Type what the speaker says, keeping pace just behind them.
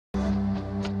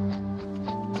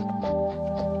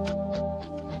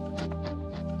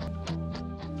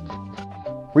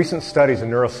Recent studies in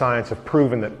neuroscience have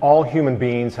proven that all human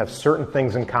beings have certain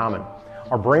things in common.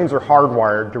 Our brains are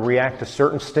hardwired to react to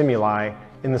certain stimuli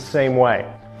in the same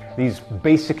way. These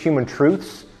basic human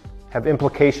truths have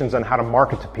implications on how to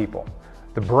market to people.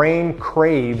 The brain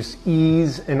craves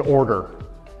ease and order.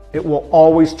 It will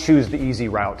always choose the easy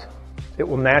route. It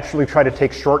will naturally try to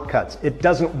take shortcuts. It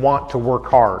doesn't want to work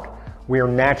hard. We are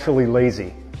naturally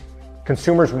lazy.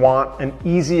 Consumers want an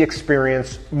easy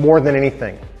experience more than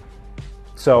anything.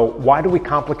 So why do we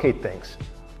complicate things?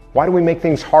 Why do we make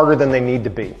things harder than they need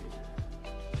to be?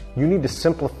 You need to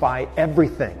simplify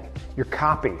everything. Your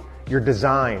copy, your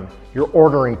design, your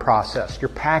ordering process, your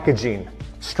packaging.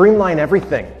 Streamline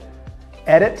everything.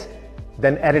 Edit,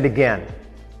 then edit again.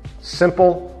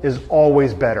 Simple is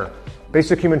always better.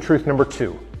 Basic human truth number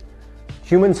 2.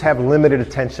 Humans have limited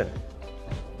attention.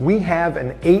 We have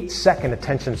an 8-second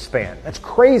attention span. That's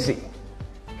crazy.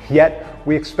 Yet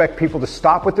we expect people to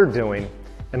stop what they're doing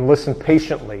and listen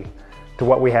patiently to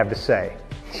what we have to say.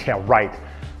 Yeah, right.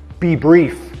 Be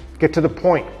brief. Get to the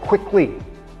point quickly.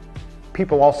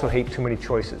 People also hate too many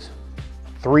choices.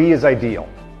 3 is ideal.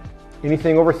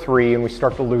 Anything over 3 and we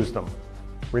start to lose them.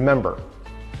 Remember,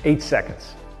 8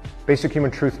 seconds. Basic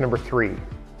human truth number 3.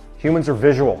 Humans are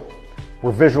visual.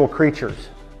 We're visual creatures.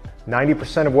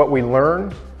 90% of what we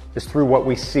learn is through what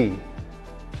we see.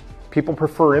 People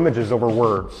prefer images over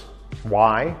words.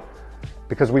 Why?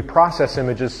 Because we process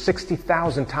images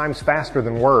 60,000 times faster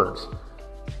than words.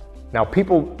 Now,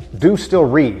 people do still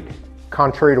read,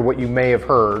 contrary to what you may have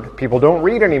heard. People don't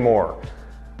read anymore.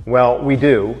 Well, we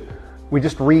do. We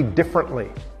just read differently.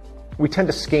 We tend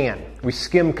to scan. We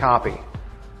skim copy.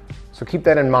 So keep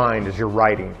that in mind as you're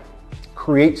writing.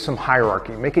 Create some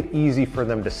hierarchy. Make it easy for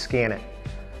them to scan it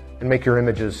and make your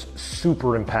images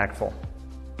super impactful.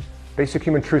 Basic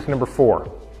human truth number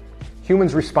 4.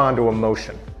 Humans respond to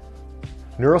emotion.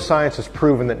 Neuroscience has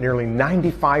proven that nearly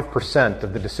 95%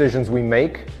 of the decisions we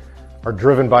make are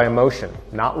driven by emotion,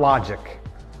 not logic.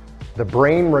 The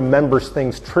brain remembers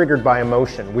things triggered by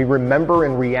emotion. We remember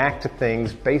and react to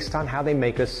things based on how they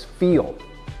make us feel.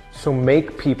 So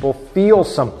make people feel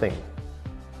something.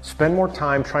 Spend more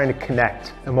time trying to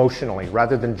connect emotionally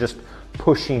rather than just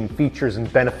pushing features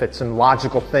and benefits and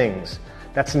logical things.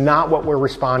 That's not what we're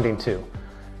responding to.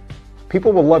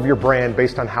 People will love your brand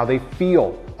based on how they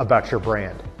feel about your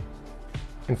brand.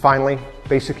 And finally,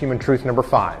 basic human truth number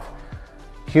 5.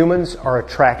 Humans are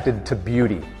attracted to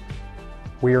beauty.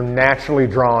 We are naturally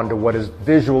drawn to what is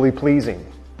visually pleasing.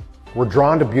 We're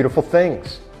drawn to beautiful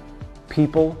things.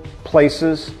 People,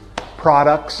 places,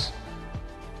 products.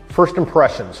 First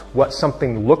impressions, what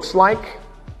something looks like,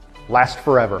 last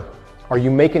forever. Are you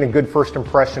making a good first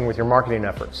impression with your marketing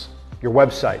efforts, your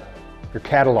website, your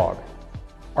catalog?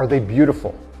 Are they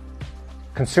beautiful?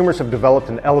 Consumers have developed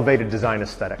an elevated design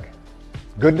aesthetic.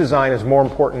 Good design is more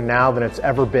important now than it's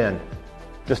ever been.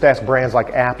 Just ask brands like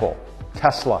Apple,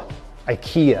 Tesla,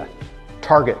 IKEA,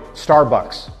 Target,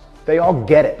 Starbucks. They all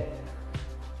get it.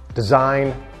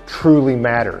 Design truly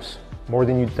matters, more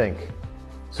than you'd think.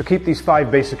 So keep these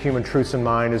 5 basic human truths in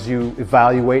mind as you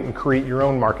evaluate and create your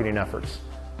own marketing efforts.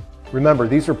 Remember,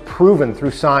 these are proven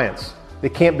through science. They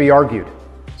can't be argued.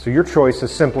 So your choice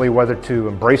is simply whether to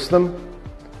embrace them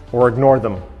or ignore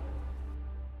them.